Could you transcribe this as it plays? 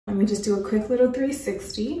Let me just do a quick little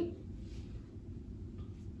 360.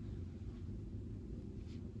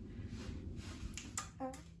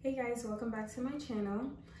 Hey guys, welcome back to my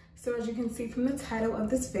channel. So as you can see from the title of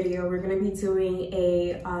this video, we're going to be doing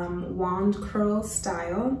a wand curl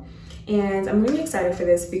style. And I'm really excited for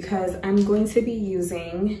this because I'm going to be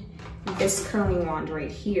using this curling wand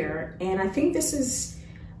right here. And I think this is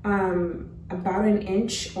about an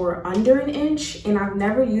inch or under an inch, and I've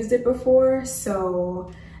never used it before.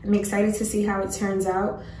 So I'm excited to see how it turns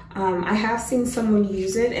out. I have seen someone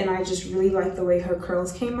use it and I just really like the way her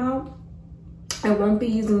curls came out. I won't be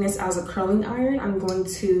using this as a curling iron. I'm going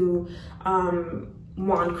to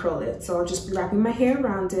wand curl it. So I'll just be wrapping my hair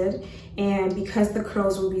around it. And because the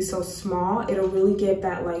curls will be so small, it'll really give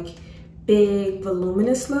that like big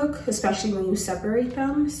voluminous look, especially when you separate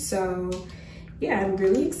them. So yeah, I'm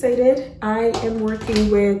really excited. I am working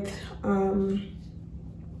with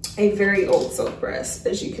a very old silk press,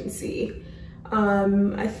 as you can see.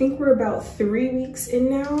 I think we're about 3 weeks in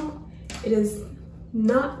now. It is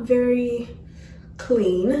not very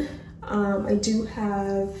clean. I do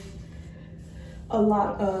have a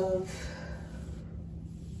lot of,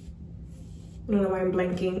 I don't know why I'm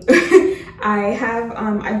blanking.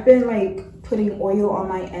 I've been like putting oil on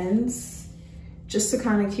my ends just to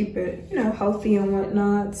kind of keep it, you know, healthy and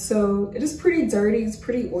whatnot. So it is pretty dirty, it's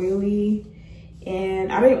pretty oily,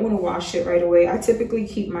 and I didn't want to wash it right away. I typically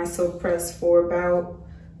keep my silk press for about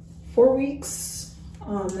 4 weeks.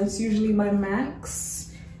 That's usually my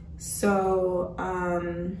max. So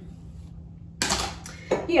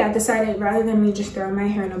yeah, I decided rather than me just throwing my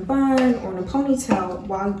hair in a bun or in a ponytail,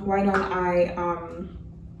 why don't I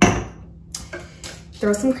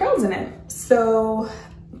throw some curls in it? So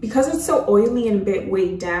because it's so oily and a bit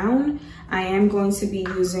weighed down, I am going to be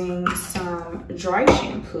using some dry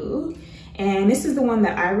shampoo. And this is the one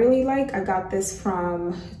that I really like. I got this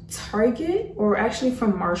from Target, or actually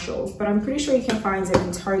from Marshall's, but I'm pretty sure you can find it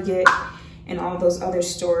in Target and all those other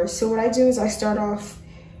stores. So what I do is I start off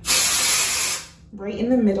right in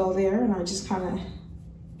the middle there, and I just kind of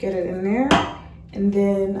get it in there. And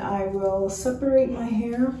then I will separate my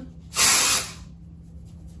hair.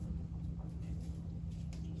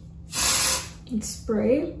 And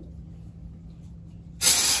spray.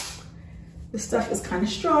 This stuff is kind of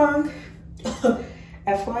strong,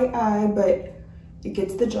 FYI, but it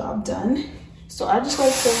gets the job done. So I just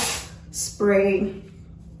like to spray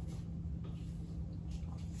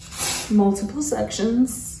multiple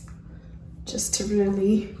sections just to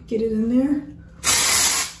really get it in there.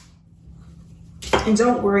 And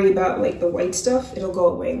don't worry about like the white stuff, it'll go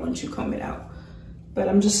away once you comb it out. But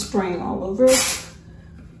I'm just spraying all over it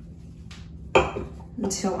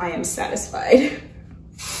until I am satisfied.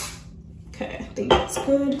 Okay, I think that's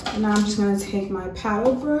good. Now I'm just gonna take my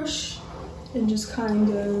paddle brush and just kind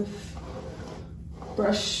of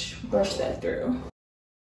brush that through.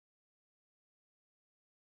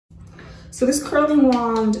 So this curling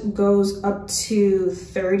wand goes up to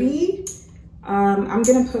 30. I'm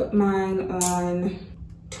gonna put mine on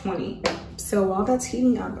 20. So while that's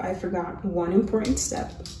heating up, I forgot one important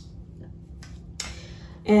step.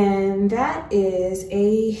 And that is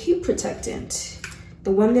a heat protectant.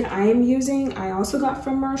 The one that I am using, I also got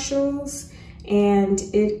from Marshall's, and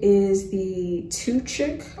it is the 2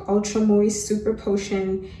 Chick Ultra Moist Super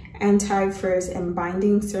Potion Anti-Frizz and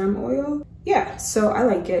Binding Serum Oil. Yeah, so I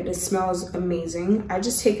like it. It smells amazing. I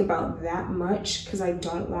just take about that much because I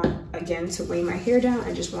don't want, again, to weigh my hair down.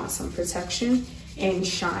 I just want some protection and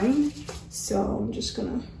shine. So I'm just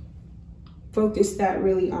gonna focus that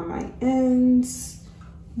really on my ends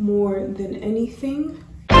more than anything.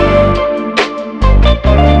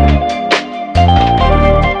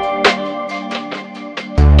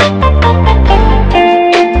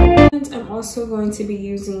 I'm also going to be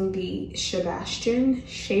using the Sebastian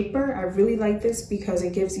Shaper. I really like this because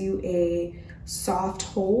it gives you a soft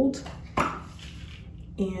hold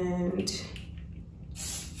and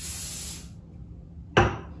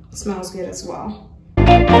smells good as well.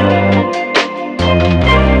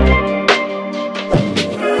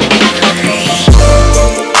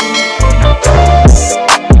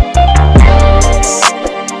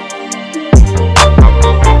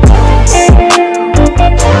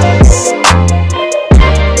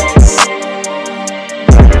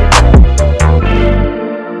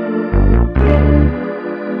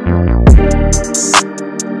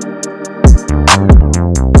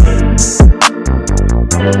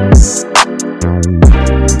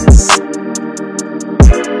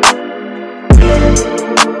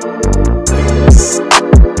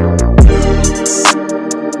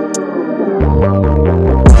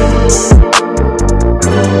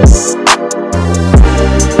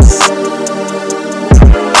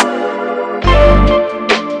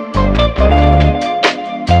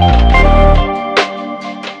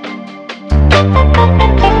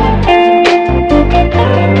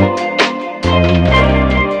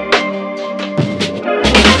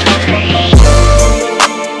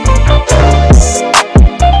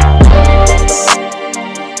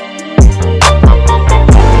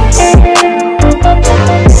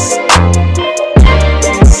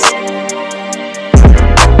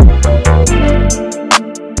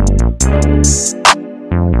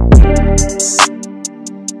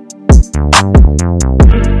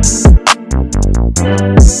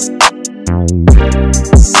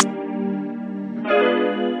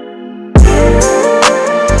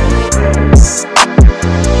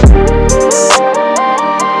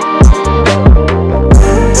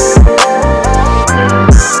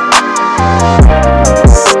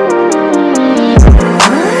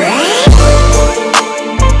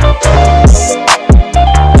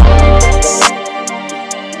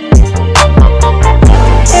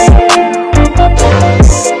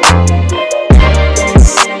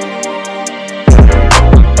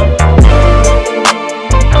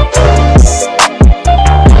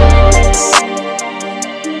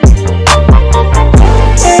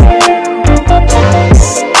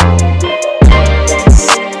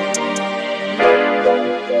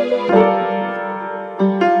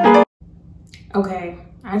 Okay,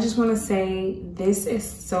 I just want to say this is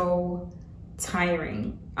so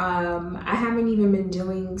tiring. I haven't even been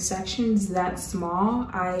doing sections that small.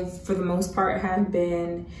 I, for the most part, have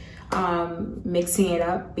been mixing it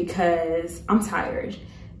up because I'm tired.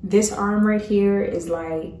 This arm right here is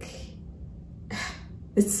like,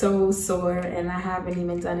 it's so sore and I haven't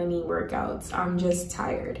even done any workouts. I'm just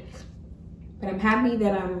tired. But I'm happy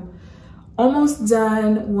that I'm almost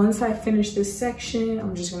done. Once I finish this section,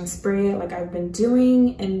 I'm just gonna spray it like I've been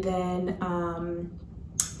doing, and then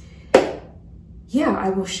yeah, I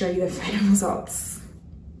will show you the final results.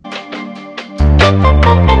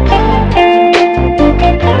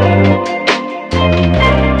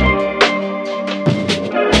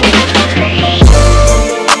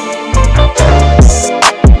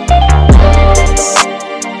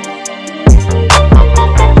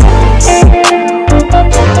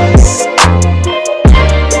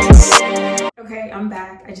 I'm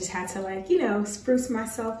back. I just had to, like, you know, spruce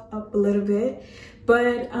myself up a little bit.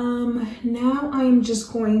 But now I'm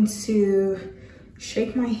just going to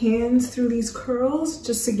shake my hands through these curls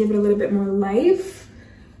just to give it a little bit more life.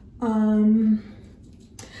 I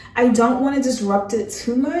don't want to disrupt it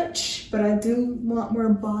too much, but I do want more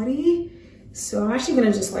body. So I'm actually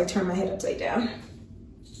gonna just like turn my head upside down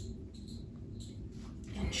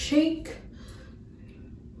and shake.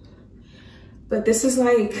 But this is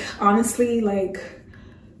like, honestly, like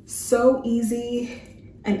so easy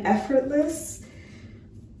and effortless,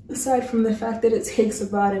 aside from the fact that it takes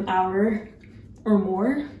about an hour or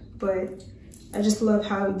more. But I just love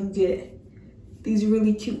how you get these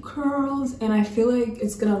really cute curls, and I feel like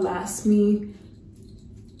it's gonna last me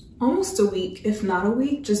almost a week, if not a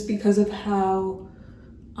week, just because of how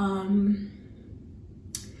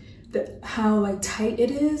like tight it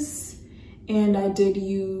is. And I did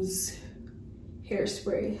use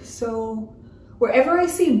hairspray, so wherever I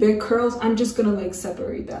see big curls, I'm just gonna like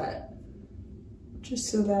separate that, just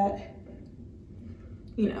so that,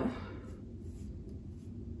 you know,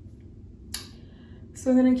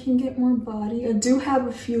 so that I can get more body. I do have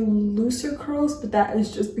a few looser curls, but that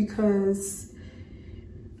is just because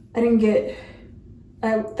I didn't get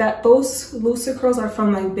those looser curls are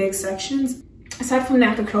from like big sections. Aside from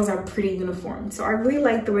that, the curls are pretty uniform. So I really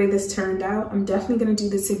like the way this turned out. I'm definitely gonna do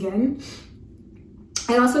this again.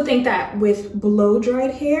 I also think that with blow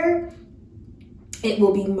dried hair, it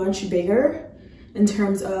will be much bigger in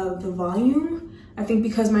terms of the volume. I think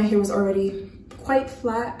because my hair was already quite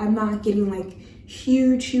flat, I'm not getting like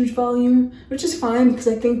huge volume, which is fine because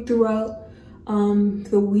I think throughout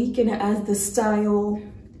the week and as the style,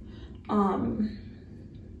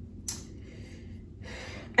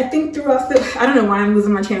 I think throughout the, I don't know why I'm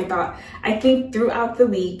losing my train of thought. I think throughout the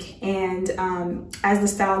week and as the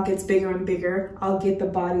style gets bigger and bigger, I'll get the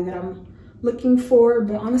body that I'm looking for.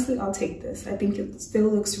 But honestly, I'll take this. I think it still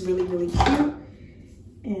looks really cute.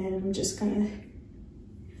 And I'm just gonna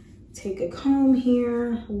take a comb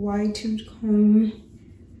here, a wide tooth comb.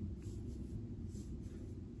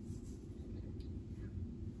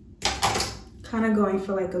 Kind of going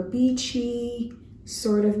for like a beachy,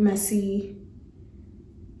 sort of messy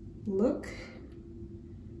look.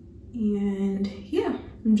 And yeah,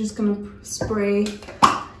 I'm just gonna spray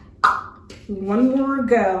one more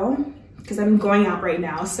go because I'm going out right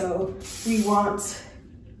now, so we want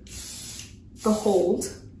the hold.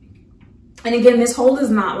 And again, this hold is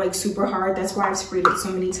not like super hard, that's why I've sprayed it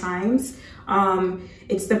so many times.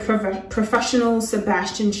 It's the Professional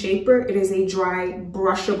Sebastian Shaper. It is a dry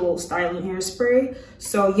brushable styling hairspray,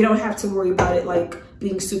 so you don't have to worry about it like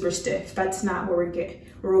being super stiff. That's not what we're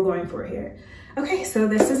going for here. Okay, so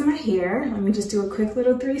this is my hair. Let me just do a quick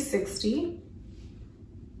little 360.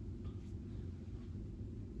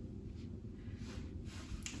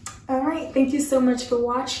 All right, thank you so much for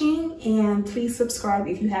watching, and please subscribe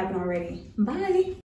if you haven't already. Bye.